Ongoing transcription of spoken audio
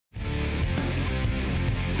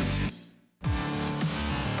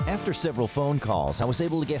After several phone calls, I was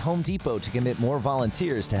able to get Home Depot to commit more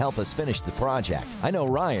volunteers to help us finish the project. I know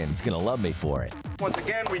Ryan's gonna love me for it. Once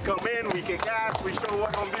again, we come in, we get gas, we show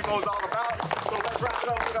what Home Depot's all about. So let's wrap it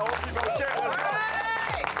up with a Home Depot check.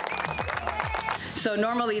 So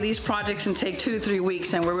normally these projects can take 2 to 3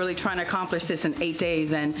 weeks, and we're really trying to accomplish this in 8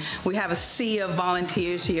 days. And we have a sea of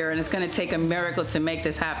volunteers here, and it's going to take a miracle to make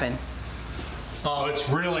this happen. Oh, it's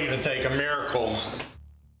really going to take a miracle.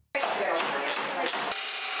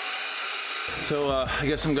 So I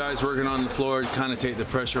got some guys working on the floor to kind of take the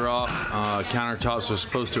pressure off. Countertops are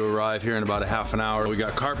supposed to arrive here in about a half an hour. We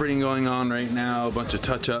got carpeting going on right now, a bunch of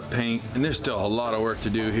touch-up paint, and there's still a lot of work to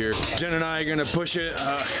do here. Jen and I are gonna push it.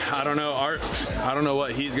 I don't know, Art, I don't know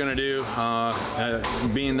what he's gonna do.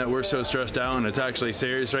 Being that we're so stressed out and it's actually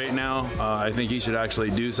serious right now, I think he should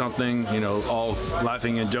actually do something, you know, all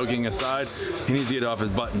laughing and joking aside. He needs to get off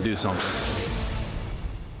his butt and do something.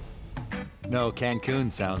 No,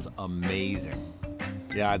 Cancun sounds amazing.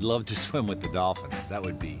 Yeah, I'd love to swim with the dolphins. That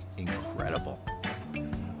would be incredible.